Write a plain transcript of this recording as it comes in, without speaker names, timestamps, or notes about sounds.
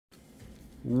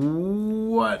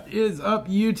What is up,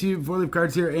 YouTube? 4-Leaf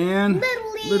Cards here and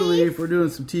Little Leaf. We're doing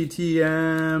some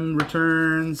TTM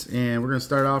returns, and we're going to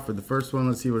start off with the first one.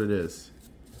 Let's see what it is.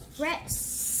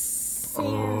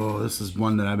 Oh, this is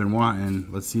one that I've been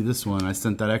wanting. Let's see this one. I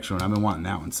sent that extra one. I've been wanting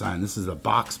that one signed. This is a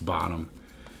box bottom.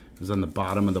 It was on the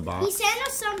bottom of the box. He sent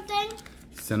us something.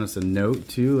 He sent us a note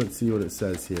too. Let's see what it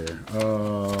says here.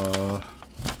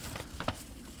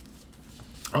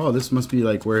 Oh, this must be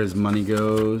like where his money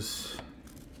goes.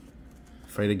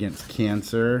 Fight against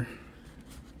cancer.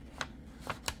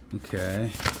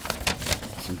 Okay.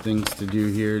 Some things to do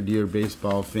here, dear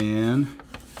baseball fan.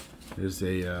 There's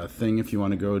a thing if you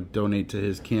want to go donate to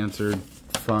his cancer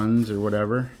funds or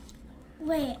whatever.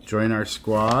 Wait. Join our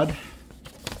squad.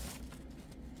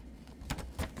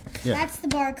 Yeah. That's the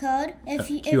barcode.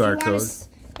 QR code.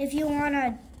 If you want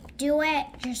to do it,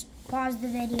 just pause the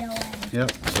video.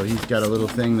 Yep. So he's got a little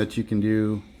thing that you can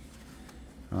do.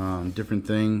 Different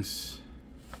things.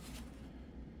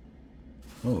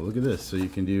 Oh, look at this. So you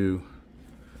can do,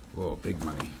 whoa, big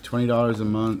money. $20 a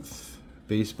month,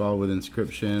 baseball with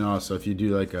inscription. Also, if you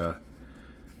do like a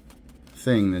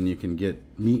thing, then you can get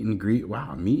meet and greet.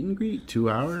 Wow, meet and greet, 2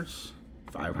 hours?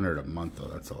 $500 a month, though.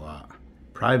 That's a lot.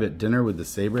 Private dinner with the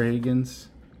Saberhagens.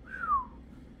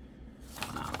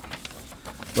 Wow.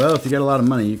 Well, if you got a lot of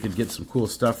money, you could get some cool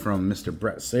stuff from Mr.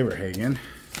 Brett Saberhagen.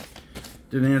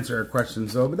 Didn't answer our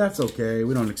questions, though, but that's okay.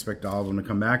 We don't expect all of them to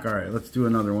come back. All right, let's do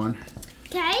another one.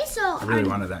 Okay, so I really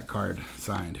wanted that card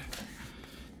signed.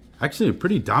 Actually, a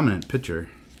pretty dominant pitcher.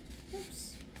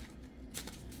 Oops.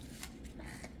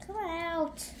 Come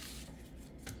out.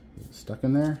 Stuck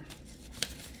in there?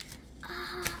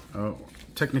 Oh,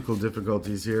 technical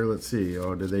difficulties here. Let's see.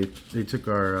 Oh, they took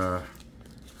our...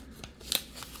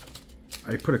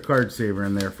 I put a card saver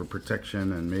in there for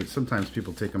protection, and sometimes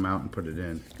people take them out and put it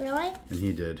in. Really? And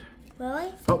he did.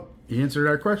 Really? Oh, he answered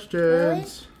our questions.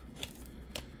 Really?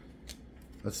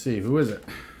 Let's see, who is it?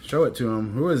 Show it to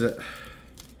him. Who is it?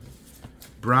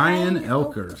 Brian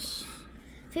Elkers.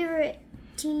 Favorite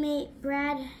teammate,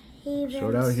 Brad Havens. Show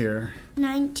it out here.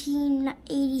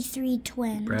 1983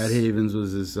 Twins. Brad Havens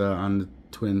was his, on the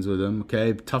Twins with him.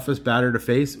 Okay, toughest batter to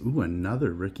face. Ooh, another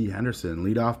Ricky Henderson.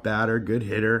 Leadoff batter, good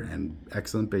hitter, and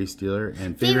excellent base stealer.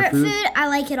 And favorite food? I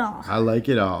like it all. I like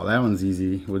it all. That one's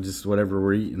easy. We'll just, whatever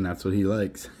we're eating, that's what he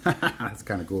likes. That's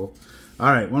kind of cool.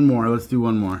 All right, one more. Let's do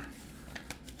one more.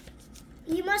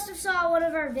 You must have saw one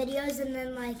of our videos and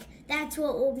then, like, that's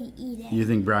what we'll be eating. You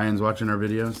think Brian's watching our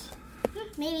videos?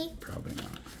 Maybe. Probably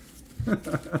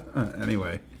not.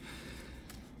 Anyway.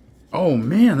 Oh,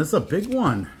 man, this is a big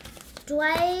one.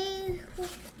 Dwight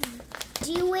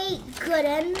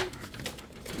Gooden.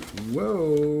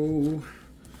 Whoa.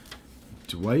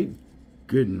 Dwight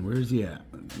Gooden. Where's he at?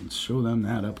 Let's show them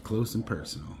that up close and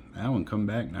personal. That one come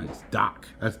back nice. Doc.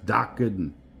 That's Doc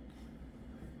Gooden.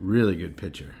 Really good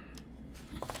pitcher.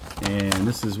 And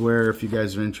this is where, if you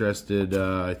guys are interested,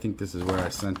 I think this is where I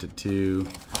sent it to.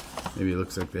 Maybe it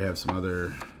looks like they have some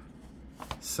other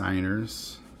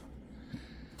signers.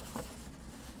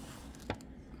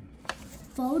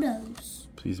 Photos.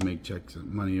 Please make checks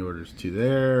and money orders to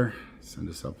there. Send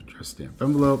a self-addressed stamp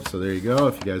envelope. So there you go.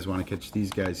 If you guys want to catch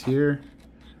these guys here.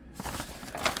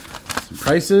 Some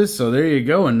prices. So there you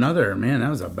go. Another. Man, that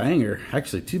was a banger.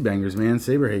 Actually, 2 bangers, man.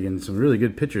 Saberhagen. Some really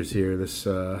good pitchers here.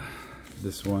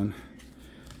 This one.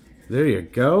 There you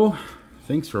go.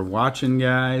 Thanks for watching,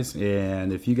 guys.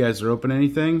 And if you guys are open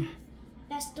anything,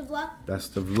 Best of luck.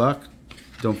 best of luck.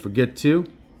 Don't forget to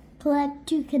Click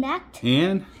to connect.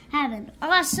 and Have an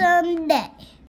awesome day.